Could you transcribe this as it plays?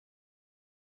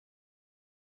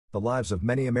The lives of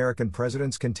many American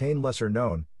presidents contain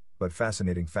lesser-known, but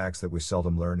fascinating facts that we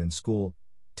seldom learn in school.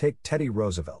 Take Teddy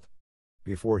Roosevelt.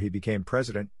 Before he became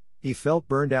president, he felt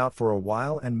burned out for a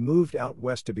while and moved out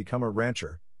west to become a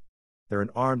rancher. There, an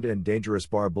armed and dangerous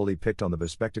bar bully picked on the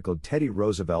bespectacled Teddy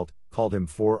Roosevelt, called him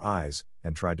Four Eyes,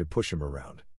 and tried to push him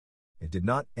around. It did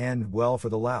not end well for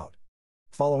the loud.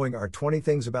 Following are 20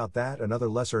 things about that and other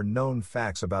lesser-known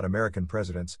facts about American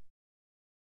presidents.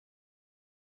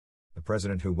 The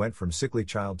president who went from sickly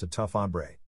child to tough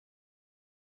hombre.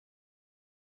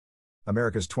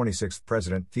 America's 26th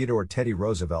president, Theodore Teddy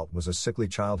Roosevelt, was a sickly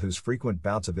child whose frequent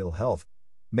bouts of ill health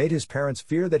made his parents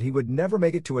fear that he would never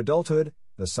make it to adulthood.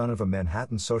 The son of a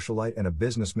Manhattan socialite and a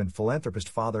businessman philanthropist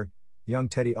father, young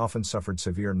Teddy often suffered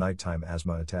severe nighttime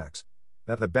asthma attacks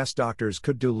that the best doctors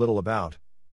could do little about.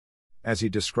 As he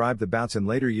described the bouts in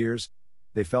later years,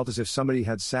 they felt as if somebody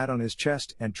had sat on his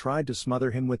chest and tried to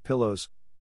smother him with pillows.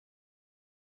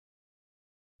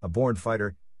 A born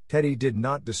fighter, Teddy did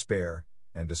not despair,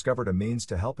 and discovered a means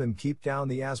to help him keep down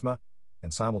the asthma,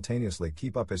 and simultaneously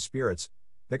keep up his spirits: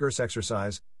 vigorous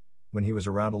exercise. When he was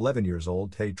around 11 years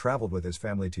old, Teddy traveled with his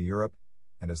family to Europe,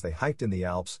 and as they hiked in the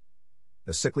Alps,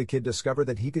 the sickly kid discovered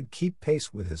that he could keep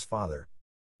pace with his father.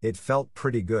 It felt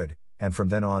pretty good, and from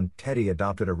then on, Teddy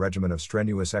adopted a regimen of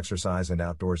strenuous exercise and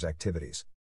outdoors activities.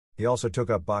 He also took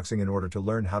up boxing in order to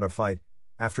learn how to fight,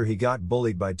 after he got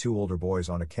bullied by two older boys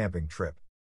on a camping trip.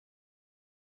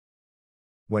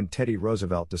 When Teddy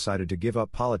Roosevelt decided to give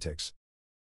up politics.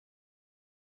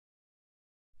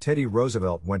 Teddy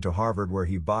Roosevelt went to Harvard, where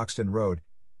he boxed and rode.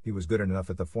 He was good enough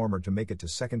at the former to make it to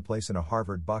second place in a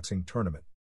Harvard boxing tournament.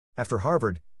 After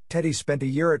Harvard, Teddy spent a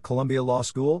year at Columbia Law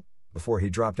School, before he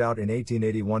dropped out in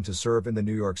 1881 to serve in the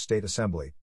New York State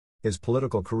Assembly. His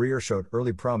political career showed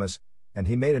early promise, and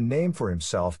he made a name for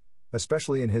himself,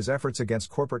 especially in his efforts against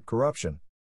corporate corruption.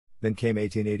 Then came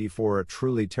 1884, a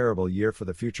truly terrible year for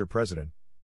the future president.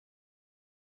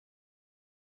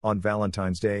 On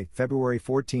Valentine's Day, February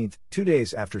 14th, 2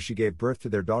 days after she gave birth to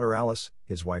their daughter Alice,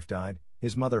 his wife died.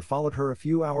 His mother followed her a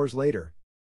few hours later.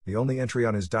 The only entry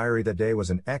on his diary that day was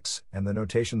an X and the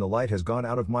notation, "The light has gone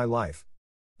out of my life."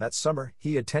 That summer,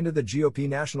 he attended the GOP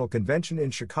National Convention in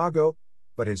Chicago,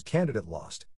 but his candidate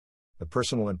lost. The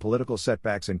personal and political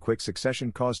setbacks in quick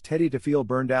succession caused Teddy to feel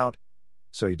burned out,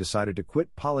 so he decided to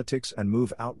quit politics and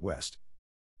move out west.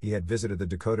 He had visited the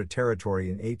Dakota Territory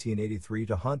in 1883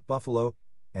 to hunt buffalo,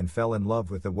 and fell in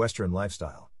love with the Western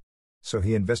lifestyle. So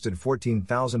he invested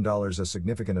 $14,000, a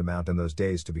significant amount in those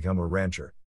days, to become a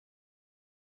rancher.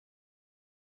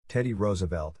 Teddy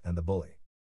Roosevelt and the bully.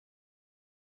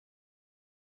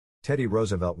 Teddy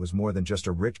Roosevelt was more than just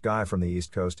a rich guy from the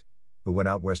East Coast, who went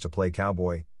out west to play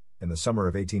cowboy. In the summer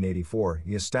of 1884,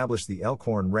 he established the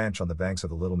Elkhorn Ranch on the banks of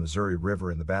the Little Missouri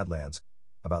River in the Badlands,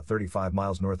 about 35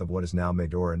 miles north of what is now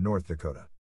Medora, North Dakota.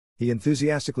 He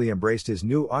enthusiastically embraced his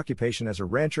new occupation as a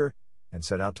rancher, and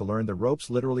set out to learn the ropes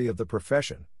literally of the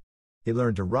profession. He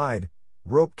learned to ride,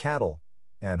 rope cattle,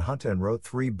 and hunt, and wrote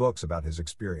 3 books about his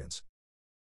experience.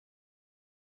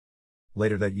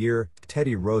 Later that year,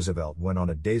 Teddy Roosevelt went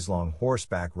on a days-long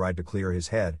horseback ride to clear his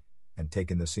head and take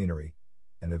in the scenery,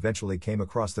 and eventually came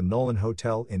across the Nolan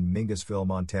Hotel in Mingusville,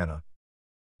 Montana.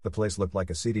 The place looked like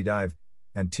a seedy dive,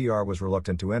 and TR was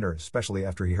reluctant to enter, especially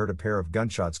after he heard a pair of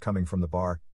gunshots coming from the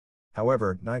bar.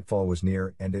 However, nightfall was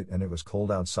near, and it was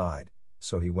cold outside,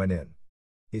 so he went in.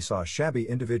 He saw a shabby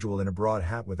individual in a broad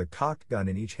hat with a cocked gun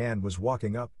in each hand was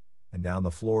walking up and down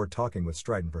the floor talking with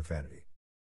strident profanity.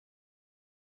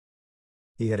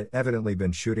 He had evidently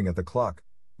been shooting at the clock,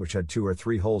 which had 2 or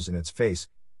 3 holes in its face.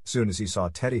 Soon as he saw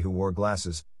Teddy, who wore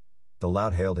glasses, the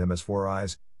loud hailed him as Four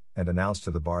Eyes, and announced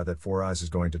to the bar that Four Eyes is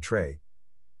going to tray.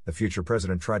 The future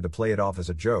president tried to play it off as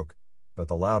a joke, but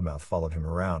the loudmouth followed him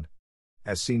around.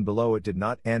 As seen below, it did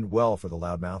not end well for the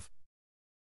loudmouth.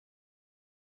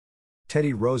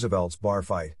 Teddy Roosevelt's bar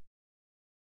fight.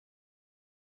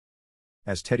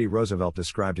 As Teddy Roosevelt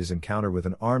described his encounter with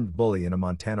an armed bully in a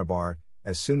Montana bar,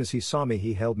 "As soon as he saw me,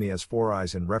 he hailed me as Four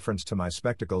Eyes in reference to my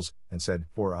spectacles, and said,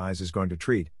 'Four Eyes is going to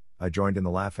treat.' I joined in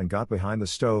the laugh and got behind the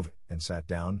stove, and sat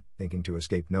down, thinking to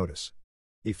escape notice.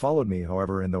 He followed me,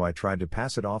 however, and though I tried to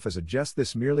pass it off as a jest,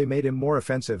 this merely made him more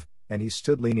offensive, and he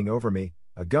stood leaning over me,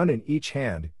 a gun in each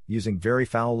hand, using very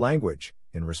foul language.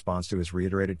 In response to his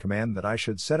reiterated command that I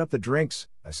should set up the drinks,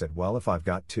 I said, 'Well, if I've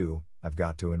got to, I've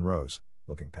got to,' and rose,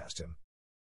 looking past him.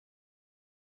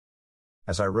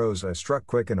 As I rose, I struck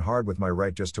quick and hard with my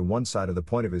right just to one side of the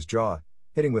point of his jaw,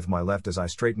 hitting with my left as I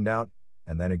straightened out,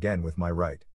 and then again with my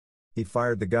right. He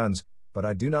fired the guns, but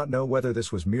I do not know whether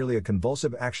this was merely a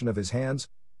convulsive action of his hands,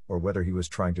 or whether he was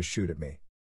trying to shoot at me.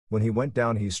 When he went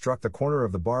down, he struck the corner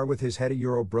of the bar with his head.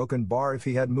 Broken bar. If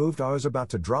he had moved, I was about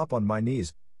to drop on my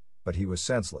knees, but he was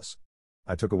senseless.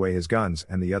 I took away his guns,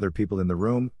 and the other people in the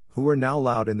room, who were now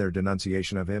loud in their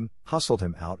denunciation of him, hustled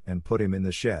him out and put him in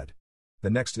the shed. The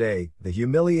next day, the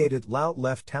humiliated lout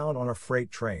left town on a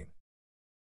freight train.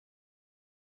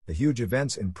 The huge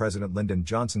events in President Lyndon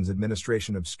Johnson's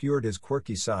administration obscured his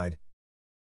quirky side.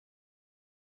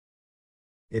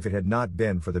 If it had not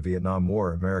been for the Vietnam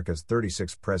War, America's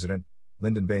 36th president,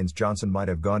 Lyndon Baines Johnson might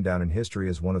have gone down in history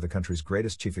as one of the country's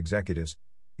greatest chief executives.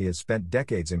 He had spent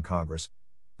decades in Congress,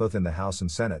 both in the House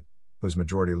and Senate, whose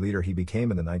majority leader he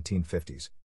became in the 1950s.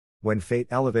 When fate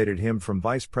elevated him from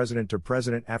vice president to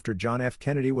president after John F.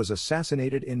 Kennedy was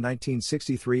assassinated in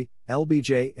 1963,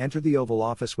 LBJ entered the Oval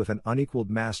Office with an unequaled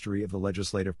mastery of the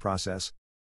legislative process.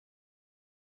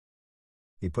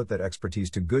 He put that expertise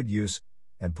to good use,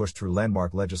 and pushed through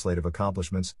landmark legislative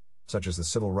accomplishments, such as the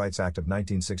Civil Rights Act of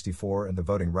 1964 and the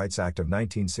Voting Rights Act of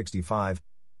 1965.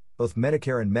 Both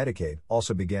Medicare and Medicaid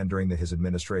also began during his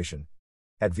administration.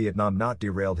 Had Vietnam not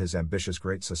derailed his ambitious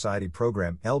Great Society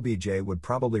program, LBJ would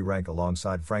probably rank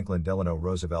alongside Franklin Delano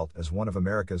Roosevelt as one of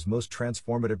America's most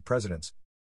transformative presidents.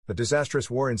 The disastrous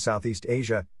war in Southeast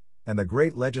Asia and the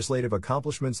great legislative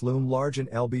accomplishments loom large in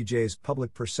LBJ's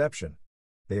public perception.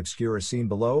 They obscure as seen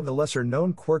below the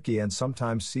lesser-known quirky and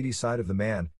sometimes seedy side of the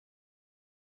man.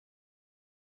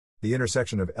 The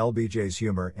intersection of LBJ's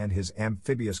humor and his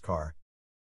amphibious car.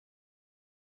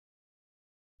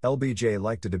 LBJ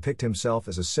liked to depict himself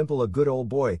as a good old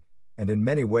boy, and in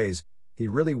many ways, he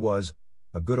really was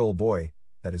a good old boy.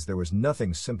 That is, there was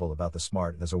nothing simple about the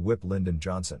smart as a whip Lyndon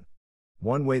Johnson.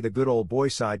 One way the good old boy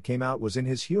side came out was in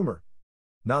his humor.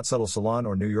 Not subtle salon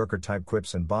or New Yorker type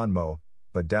quips and bon mots,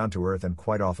 but down-to-earth and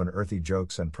quite often earthy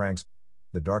jokes and pranks,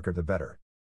 the darker the better.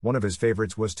 One of his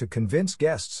favorites was to convince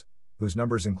guests, whose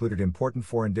numbers included important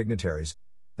foreign dignitaries,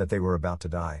 that they were about to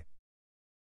die.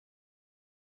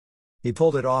 He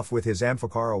pulled it off with his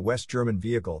Amphicar, a West German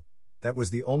vehicle, that was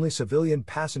the only civilian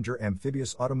passenger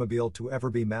amphibious automobile to ever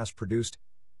be mass-produced.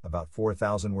 About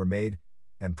 4,000 were made,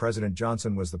 and President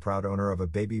Johnson was the proud owner of a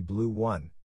baby blue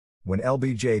one. When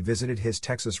LBJ visited his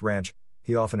Texas ranch,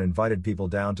 he often invited people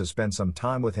down to spend some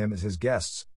time with him as his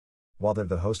guests. While there,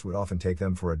 the host would often take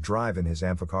them for a drive in his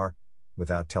Amphicar,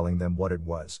 without telling them what it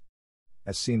was.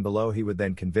 As seen below, he would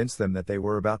then convince them that they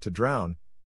were about to drown.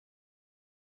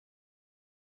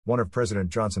 One of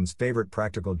President Johnson's favorite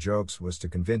practical jokes was to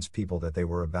convince people that they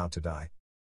were about to die.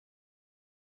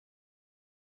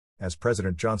 As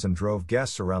President Johnson drove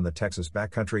guests around the Texas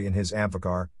backcountry in his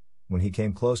Amphicar, when he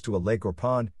came close to a lake or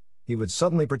pond, he would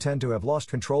suddenly pretend to have lost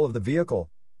control of the vehicle.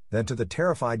 Then, to the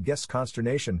terrified guests'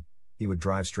 consternation, he would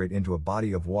drive straight into a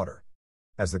body of water.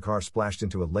 As the car splashed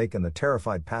into a lake and the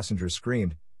terrified passengers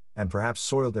screamed, and perhaps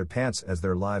soiled their pants as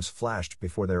their lives flashed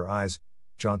before their eyes,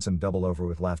 Johnson doubled over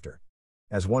with laughter.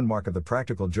 As one mark of the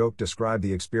practical joke described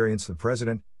the experience, the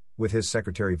president, with his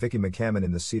secretary Vicky McCammon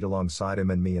in the seat alongside him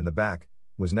and me in the back,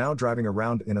 was now driving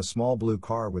around in a small blue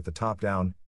car with the top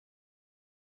down.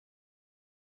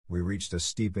 We reached a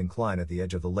steep incline at the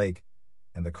edge of the lake,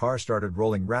 and the car started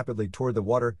rolling rapidly toward the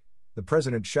water. The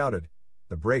president shouted,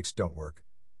 "The brakes don't work.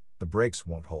 The brakes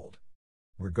won't hold.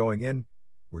 We're going in,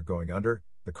 we're going under."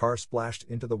 The car splashed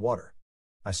into the water.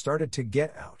 I started to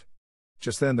get out.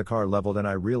 Just then the car leveled and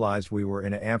I realized we were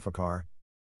in an Amphicar.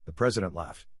 The president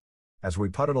laughed. As we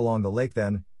putted along the lake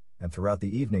then, and throughout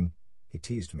the evening, he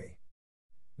teased me.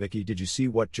 "Vicky, did you see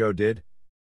what Joe did?"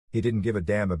 He didn't give a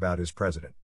damn about his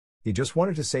president. He just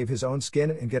wanted to save his own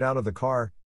skin and get out of the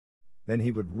car. Then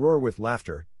he would roar with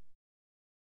laughter.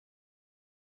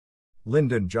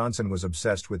 Lyndon Johnson was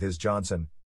obsessed with his Johnson.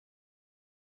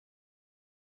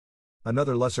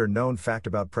 Another lesser-known fact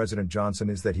about President Johnson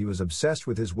is that he was obsessed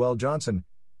with his Johnson,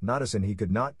 not as in he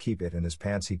could not keep it in his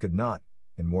pants. He could not,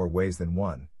 in more ways than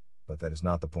one, but that is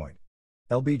not the point.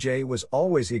 LBJ was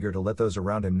always eager to let those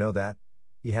around him know that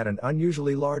he had an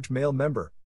unusually large male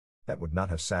member. That would not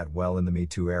have sat well in the Me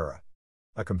Too era.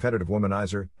 A competitive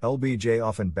womanizer, LBJ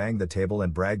often banged the table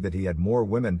and bragged that he had more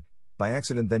women, by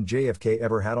accident, than JFK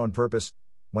ever had on purpose,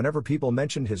 whenever people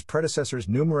mentioned his predecessor's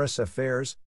numerous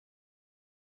affairs.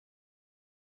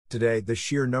 Today, the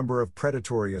sheer number of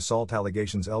predatory assault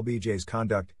allegations LBJ's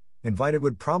conduct invited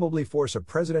would probably force a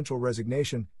presidential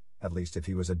resignation, at least if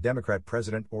he was a Democrat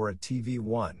president or a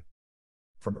TV1.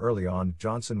 From early on,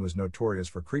 Johnson was notorious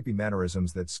for creepy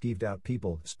mannerisms that skeeved out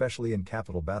people, especially in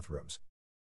Capitol bathrooms.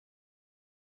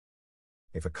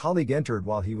 If a colleague entered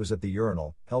while he was at the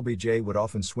urinal, LBJ would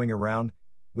often swing around,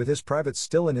 with his private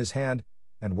still in his hand,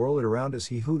 and whirl it around as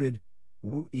he hooted,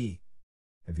 "Woo-ee.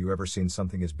 Have you ever seen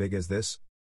something as big as this?"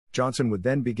 Johnson would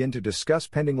then begin to discuss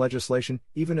pending legislation,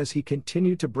 even as he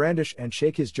continued to brandish and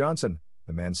shake his Johnson.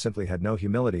 The man simply had no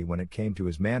humility when it came to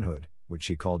his manhood, which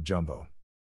he called jumbo.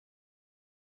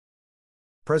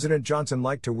 President Johnson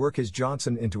liked to work his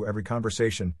Johnson into every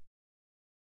conversation.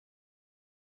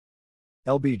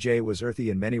 LBJ was earthy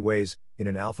in many ways. In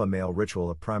an alpha male ritual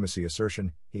of primacy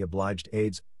assertion, he obliged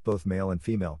aides, both male and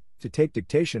female, to take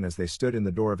dictation as they stood in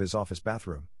the door of his office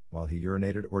bathroom, while he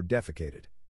urinated or defecated.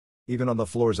 Even on the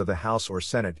floors of the House or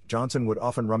Senate, Johnson would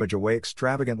often rummage away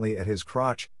extravagantly at his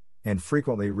crotch, and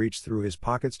frequently reach through his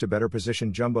pockets to better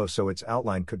position jumbo so its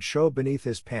outline could show beneath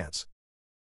his pants.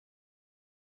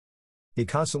 He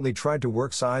constantly tried to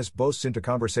work size boasts into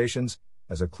conversations,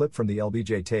 as a clip from the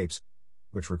LBJ tapes,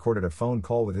 which recorded a phone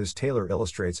call with his tailor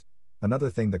illustrates. Another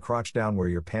thing, the crotch down where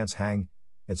your pants hang,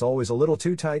 it's always a little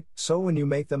too tight, so when you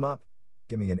make them up,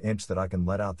 give me an inch that I can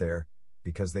let out there,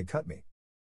 because they cut me.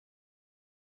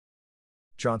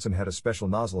 Johnson had a special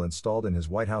nozzle installed in his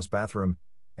White House bathroom,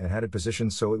 and had it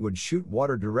positioned so it would shoot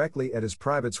water directly at his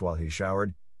privates while he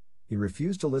showered. He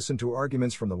refused to listen to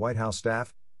arguments from the White House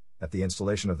staff that the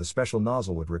installation of the special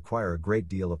nozzle would require a great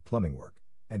deal of plumbing work,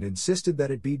 and insisted that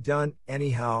it be done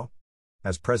anyhow.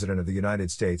 As President of the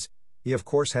United States, he of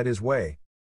course had his way.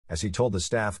 As he told the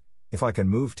staff, "If I can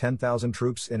move 10,000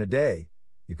 troops in a day,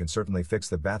 you can certainly fix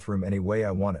the bathroom any way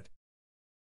I want it."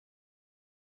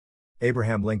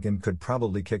 Abraham Lincoln could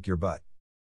probably kick your butt.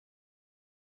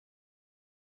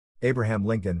 Abraham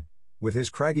Lincoln, with his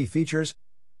craggy features,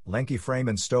 lanky frame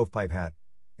and stovepipe hat,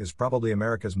 is probably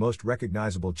America's most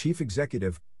recognizable chief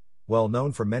executive, well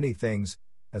known for many things,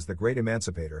 as the great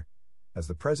emancipator, as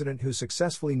the president who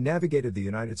successfully navigated the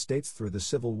United States through the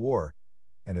Civil War,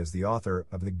 and as the author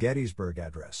of the Gettysburg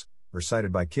Address,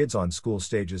 recited by kids on school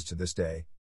stages to this day.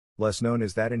 Less known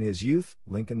is that in his youth,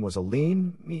 Lincoln was a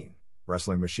lean, mean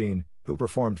wrestling machine who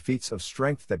performed feats of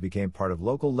strength that became part of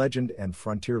local legend and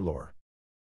frontier lore.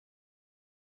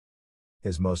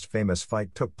 His most famous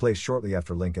fight took place shortly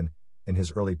after Lincoln, in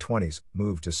his early 20s,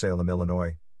 moved to Salem,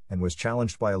 Illinois, and was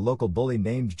challenged by a local bully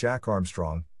named Jack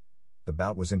Armstrong. The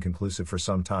bout was inconclusive for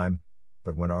some time,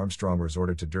 but when Armstrong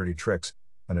resorted to dirty tricks,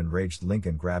 an enraged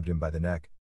Lincoln grabbed him by the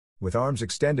neck. With arms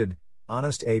extended,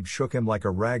 Honest Abe shook him like a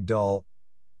rag doll,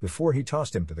 before he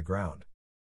tossed him to the ground.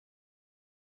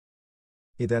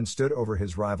 He then stood over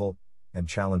his rival, and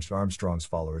challenged Armstrong's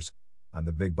followers, "I'm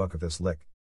the big buck of this lick.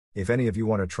 If any of you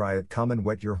want to try it, come and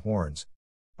wet your horns."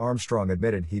 Armstrong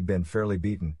admitted he'd been fairly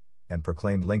beaten, and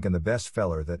proclaimed Lincoln the best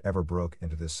feller that ever broke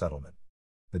into this settlement.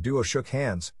 The duo shook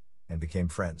hands, and became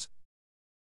friends.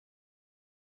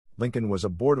 Lincoln was a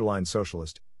borderline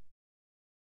socialist.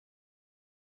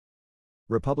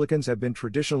 Republicans have been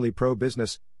traditionally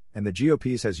pro-business, and the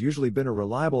GOP's has usually been a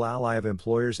reliable ally of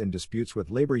employers in disputes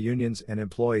with labor unions and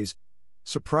employees.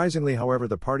 Surprisingly, however,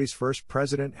 the party's first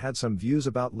president had some views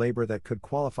about labor that could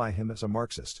qualify him as a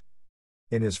Marxist.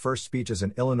 In his first speech as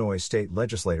an Illinois state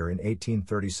legislator in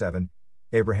 1837,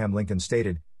 Abraham Lincoln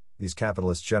stated, "These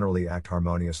capitalists generally act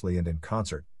harmoniously and in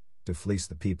concert, to fleece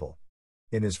the people."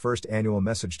 In his first annual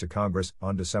message to Congress,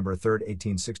 on December 3,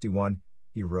 1861,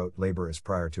 he wrote, "Labor is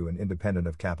prior to and independent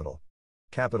of capital.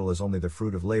 Capital is only the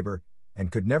fruit of labor,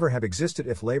 and could never have existed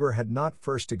if labor had not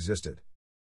first existed.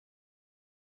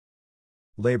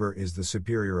 Labor is the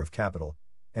superior of capital,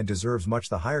 and deserves much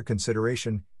the higher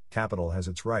consideration. Capital has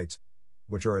its rights,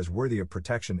 which are as worthy of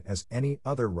protection as any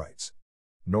other rights.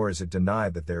 Nor is it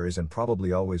denied that there is and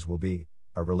probably always will be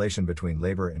a relation between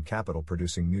labor and capital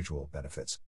producing mutual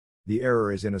benefits. The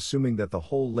error is in assuming that the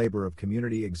whole labor of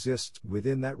community exists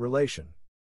within that relation.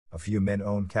 A few men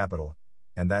own capital,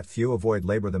 and that few avoid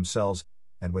labor themselves,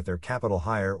 and with their capital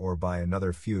hire or buy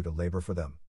another few to labor for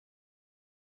them."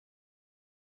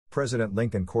 President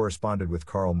Lincoln corresponded with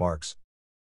Karl Marx.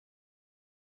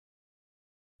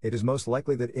 It is most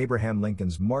likely that Abraham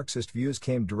Lincoln's Marxist views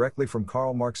came directly from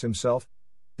Karl Marx himself,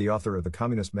 the author of the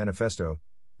Communist Manifesto,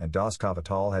 and Das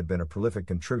Kapital had been a prolific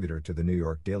contributor to the New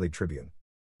York Daily Tribune.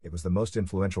 It was the most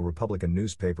influential Republican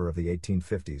newspaper of the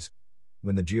 1850s,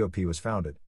 when the GOP was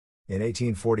founded. In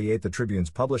 1848, the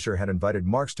Tribune's publisher had invited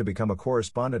Marx to become a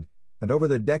correspondent, and over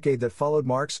the decade that followed,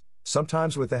 Marx,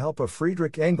 sometimes with the help of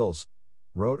Friedrich Engels,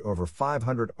 wrote over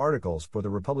 500 articles for the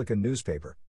Republican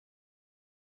newspaper.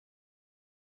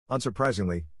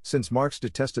 Unsurprisingly, since Marx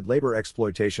detested labor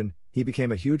exploitation, he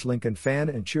became a huge Lincoln fan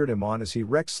and cheered him on as he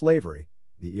wrecked slavery,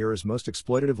 the era's most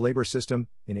exploitative labor system.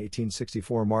 In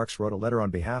 1864, Marx wrote a letter on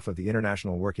behalf of the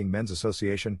International Working Men's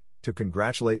Association to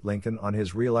congratulate Lincoln on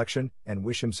his re-election and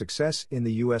wish him success in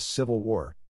the U.S. Civil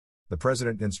War. The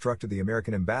president instructed the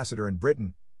American ambassador in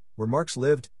Britain, where Marx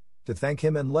lived, to thank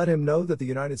him and let him know that the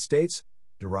United States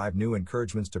derive new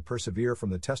encouragements to persevere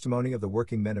from the testimony of the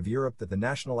working men of Europe that the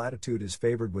national attitude is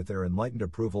favored with their enlightened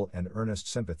approval and earnest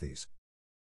sympathies.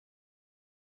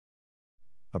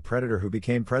 A predator who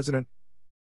became president.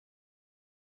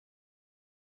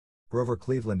 Grover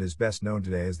Cleveland is best known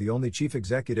today as the only chief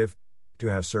executive to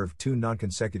have served 2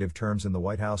 non-consecutive terms in the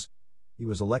White House. He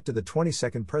was elected the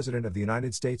 22nd President of the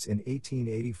United States in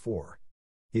 1884.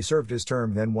 He served his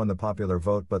term, then won the popular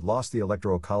vote but lost the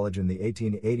Electoral College in the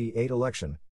 1888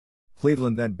 election.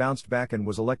 Cleveland then bounced back and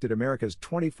was elected America's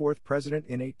 24th President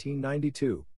in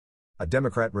 1892. A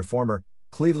Democrat reformer,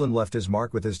 Cleveland left his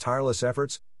mark with his tireless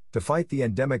efforts to fight the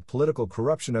endemic political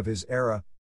corruption of his era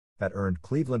that earned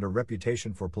Cleveland a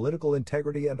reputation for political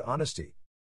integrity and honesty.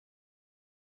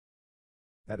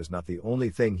 That is not the only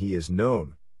thing he is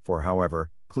known for, however.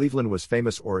 Cleveland was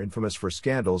famous or infamous for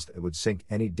scandals that would sink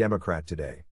any Democrat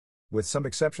today. With some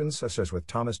exceptions, such as with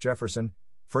Thomas Jefferson,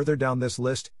 further down this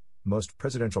list, most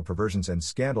presidential perversions and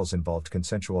scandals involved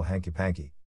consensual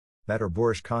hanky-panky. That or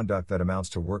boorish conduct that amounts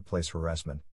to workplace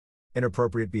harassment.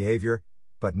 Inappropriate behavior,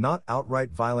 but not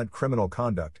outright violent criminal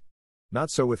conduct. Not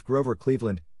so with Grover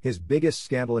Cleveland. His biggest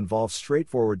scandal involved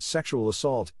straightforward sexual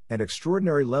assault and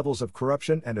extraordinary levels of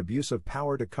corruption and abuse of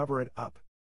power to cover it up.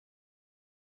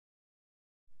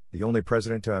 The only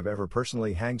president to have ever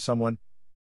personally hanged someone.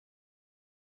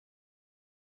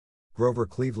 Grover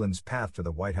Cleveland's path to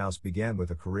the White House began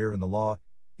with a career in the law.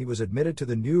 He was admitted to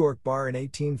the New York bar in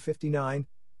 1859,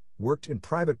 worked in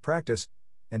private practice,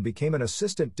 and became an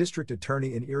assistant district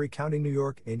attorney in Erie County, New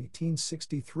York in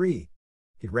 1863.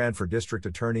 He ran for district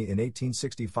attorney in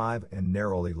 1865 and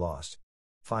narrowly lost.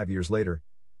 5 years later,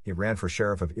 he ran for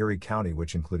sheriff of Erie County,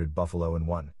 which included Buffalo, and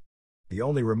won. The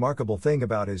only remarkable thing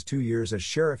about his 2 years as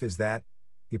sheriff is that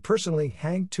he personally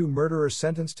hanged 2 murderers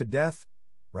sentenced to death,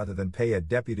 rather than pay a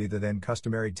deputy the then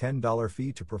customary $10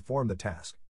 fee to perform the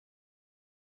task.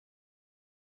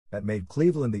 That made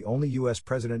Cleveland the only U.S.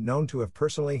 president known to have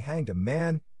personally hanged a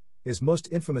man. His most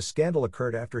infamous scandal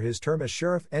occurred after his term as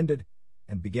sheriff ended,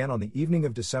 and began on the evening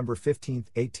of December 15,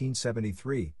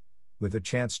 1873, with a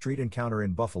chance street encounter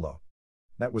in Buffalo.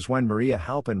 That was when Maria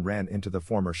Halpin ran into the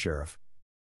former sheriff.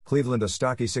 Cleveland, a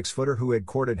stocky 6-footer who had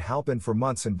courted Halpin for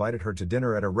months, invited her to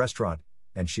dinner at a restaurant,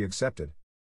 and she accepted.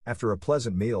 After a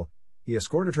pleasant meal, he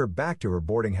escorted her back to her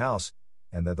boarding house,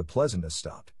 and there the pleasantness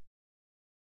stopped.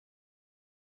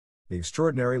 The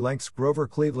extraordinary lengths Grover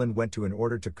Cleveland went to in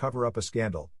order to cover up a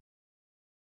scandal.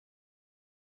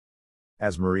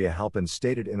 As Maria Halpin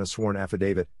stated in a sworn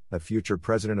affidavit, the future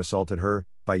president assaulted her,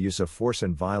 by use of force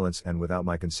and violence and without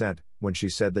my consent. When she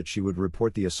said that she would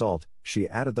report the assault, she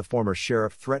added the former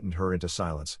sheriff threatened her into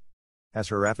silence. As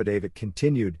her affidavit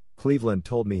continued, Cleveland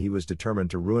told me he was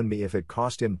determined to ruin me if it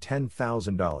cost him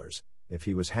 $10,000, if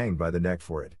he was hanged by the neck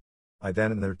for it. I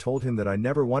then and there told him that I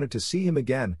never wanted to see him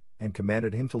again, and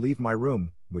commanded him to leave my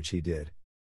room, which he did.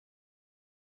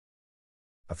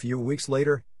 A few weeks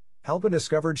later, Halpin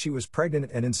discovered she was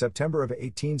pregnant, and in September of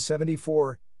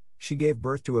 1874, she gave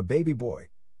birth to a baby boy.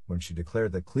 When she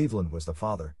declared that Cleveland was the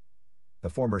father, the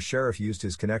former sheriff used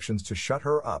his connections to shut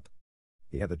her up.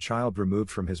 He had the child removed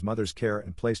from his mother's care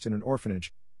and placed in an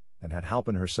orphanage, and had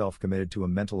Halpin herself committed to a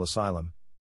mental asylum.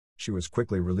 She was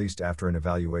quickly released after an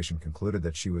evaluation concluded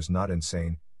that she was not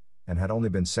insane, and had only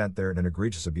been sent there in an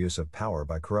egregious abuse of power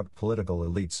by corrupt political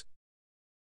elites.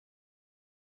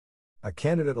 A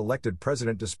candidate elected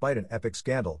president despite an epic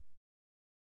scandal.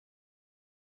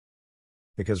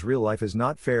 Because real life is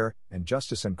not fair, and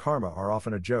justice and karma are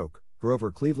often a joke,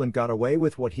 Grover Cleveland got away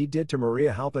with what he did to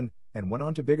Maria Halpin, and went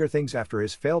on to bigger things after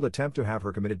his failed attempt to have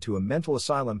her committed to a mental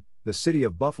asylum. The city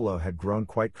of Buffalo had grown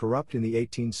quite corrupt in the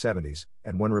 1870s,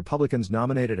 and when Republicans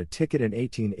nominated a ticket in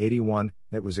 1881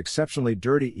 that was exceptionally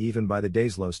dirty even by the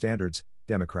day's low standards,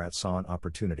 Democrats saw an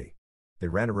opportunity. They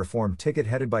ran a reform ticket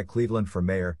headed by Cleveland for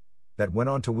mayor, that went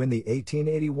on to win the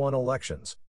 1881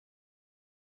 elections.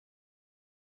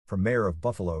 For mayor of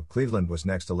Buffalo, Cleveland was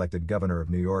next elected governor of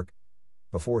New York.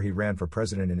 Before he ran for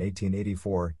president in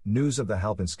 1884, news of the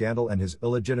Halpin scandal and his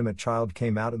illegitimate child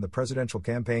came out in the presidential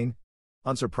campaign.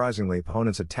 Unsurprisingly,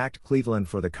 opponents attacked Cleveland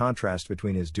for the contrast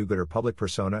between his do-gooder public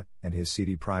persona and his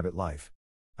seedy private life.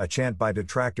 A chant by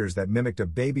detractors that mimicked a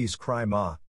baby's cry,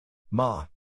 "Ma, Ma,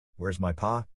 where's my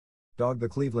pa?" dogged the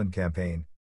Cleveland campaign.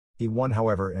 He won,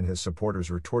 however, and his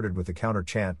supporters retorted with the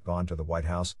counter-chant, "Gone to the White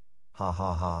House, ha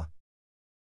ha ha."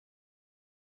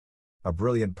 A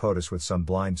brilliant POTUS with some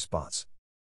blind spots.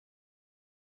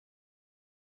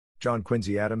 John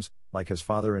Quincy Adams, like his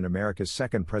father and America's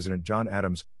second president John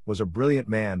Adams, was a brilliant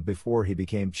man before he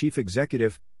became chief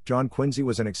executive. John Quincy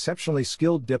was an exceptionally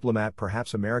skilled diplomat,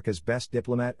 perhaps America's best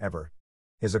diplomat ever.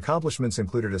 His accomplishments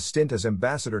included a stint as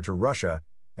ambassador to Russia,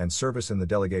 and service in the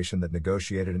delegation that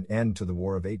negotiated an end to the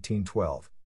War of 1812.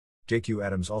 J.Q.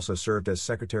 Adams also served as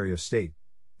Secretary of State,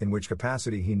 in which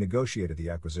capacity he negotiated the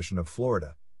acquisition of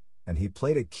Florida, and he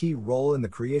played a key role in the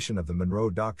creation of the Monroe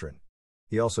Doctrine.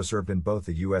 He also served in both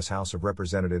the U.S. House of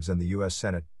Representatives and the U.S.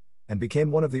 Senate, and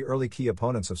became one of the early key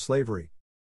opponents of slavery.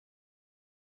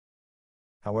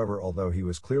 However, although he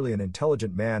was clearly an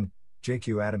intelligent man,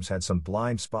 J.Q. Adams had some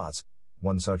blind spots.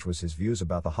 One such was his views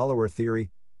about the hollow earth theory,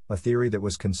 a theory that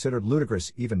was considered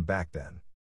ludicrous even back then.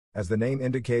 As the name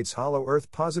indicates, hollow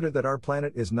earth posited that our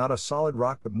planet is not a solid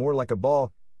rock but more like a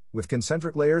ball, with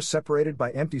concentric layers separated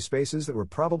by empty spaces that were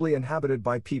probably inhabited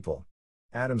by people.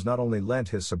 Adams not only lent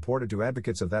his support to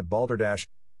advocates of that balderdash,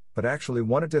 but actually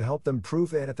wanted to help them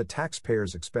prove it at the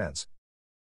taxpayers' expense.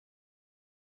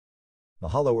 The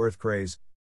hollow earth craze.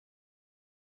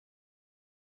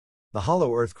 The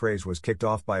hollow earth craze was kicked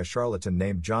off by a charlatan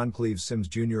named John Cleves Sims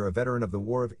Jr., a veteran of the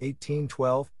War of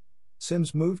 1812.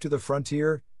 Sims moved to the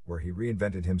frontier, where he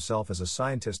reinvented himself as a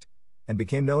scientist, and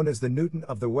became known as the Newton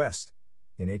of the West.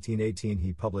 In 1818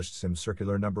 he published Sims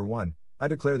Circular No. 1, I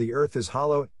declare the earth is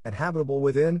hollow, and habitable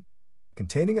within,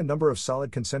 containing a number of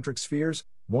solid concentric spheres,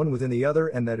 one within the other,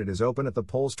 and that it is open at the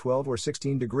poles 12 or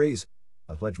 16 degrees.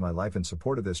 I pledge my life in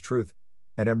support of this truth,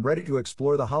 and am ready to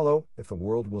explore the hollow, if the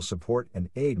world will support and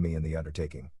aid me in the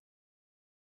undertaking.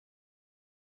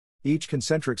 Each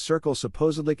concentric circle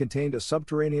supposedly contained a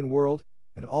subterranean world,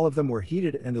 and all of them were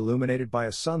heated and illuminated by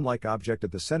a sun-like object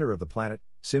at the center of the planet.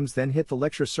 Sims then hit the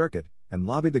lecture circuit, and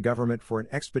lobbied the government for an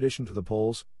expedition to the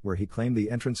poles, where he claimed the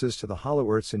entrances to the hollow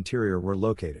Earth's interior were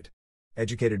located.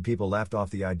 Educated people laughed off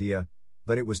the idea,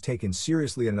 but it was taken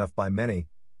seriously enough by many,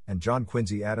 and John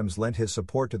Quincy Adams lent his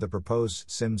support to the proposed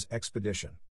Sims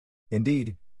expedition.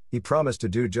 Indeed, he promised to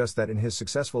do just that in his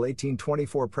successful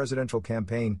 1824 presidential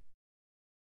campaign.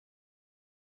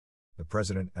 The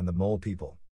President and the Mole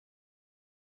People.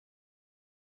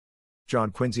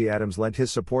 John Quincy Adams lent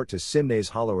his support to Simney's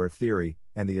hollow earth theory,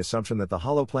 and the assumption that the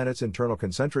hollow planet's internal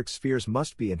concentric spheres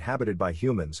must be inhabited by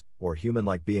humans, or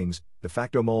human-like beings. De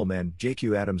facto mole man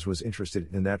J.Q. Adams was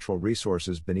interested in natural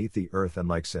resources beneath the earth, and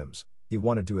like Sims, he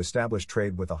wanted to establish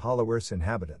trade with the hollow earth's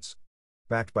inhabitants.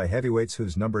 Backed by heavyweights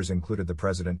whose numbers included the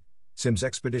president, Sims'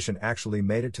 expedition actually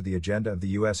made it to the agenda of the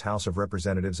U.S. House of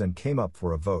Representatives and came up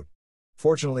for a vote.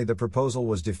 Fortunately, the proposal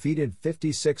was defeated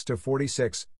 56 to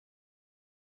 46.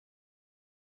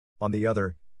 On the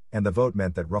other, and the vote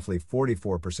meant that roughly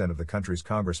 44% of the country's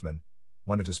congressmen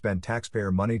wanted to spend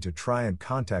taxpayer money to try and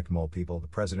contact mole people. The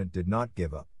president did not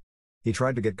give up. He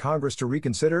tried to get Congress to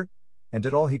reconsider, and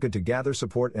did all he could to gather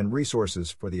support and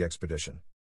resources for the expedition.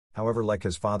 However, like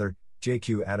his father,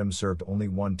 J.Q. Adams served only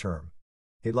one term.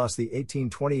 He lost the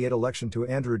 1828 election to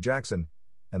Andrew Jackson,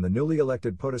 and the newly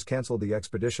elected POTUS canceled the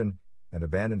expedition and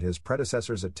abandoned his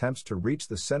predecessor's attempts to reach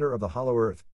the center of the hollow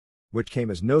earth. Which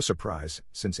came as no surprise,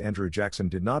 since Andrew Jackson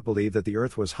did not believe that the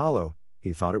earth was hollow,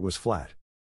 he thought it was flat.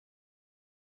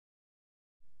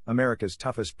 America's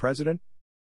toughest president?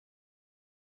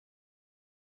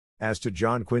 As to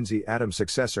John Quincy Adams'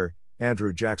 successor,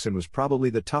 Andrew Jackson was probably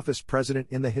the toughest president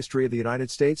in the history of the United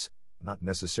States, not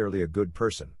necessarily a good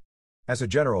person. As a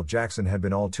general, Jackson had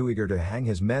been all too eager to hang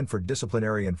his men for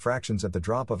disciplinary infractions at the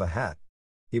drop of a hat.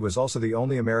 He was also the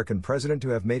only American president to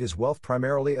have made his wealth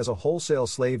primarily as a wholesale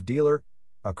slave dealer,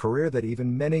 a career that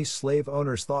even many slave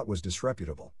owners thought was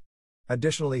disreputable.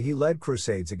 Additionally, he led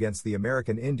crusades against the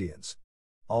American Indians.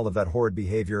 All of that horrid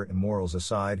behavior and morals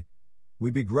aside,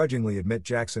 we begrudgingly admit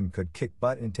Jackson could kick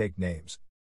butt and take names.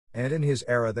 And in his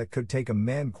era, that could take a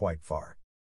man quite far.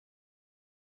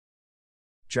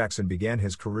 Jackson began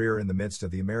his career in the midst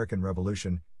of the American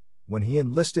Revolution, when he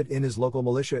enlisted in his local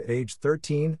militia at age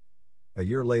 13. A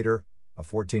year later, a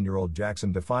 14-year-old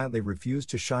Jackson defiantly refused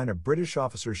to shine a British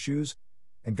officer's shoes,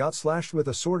 and got slashed with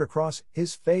a sword across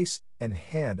his face and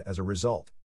hand as a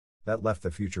result. That left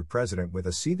the future president with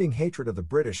a seething hatred of the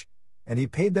British, and he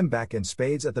paid them back in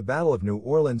spades at the Battle of New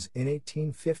Orleans in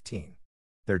 1815.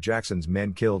 There Jackson's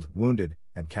men killed, wounded,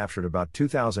 and captured about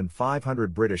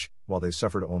 2,500 British, while they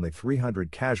suffered only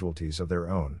 300 casualties of their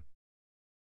own.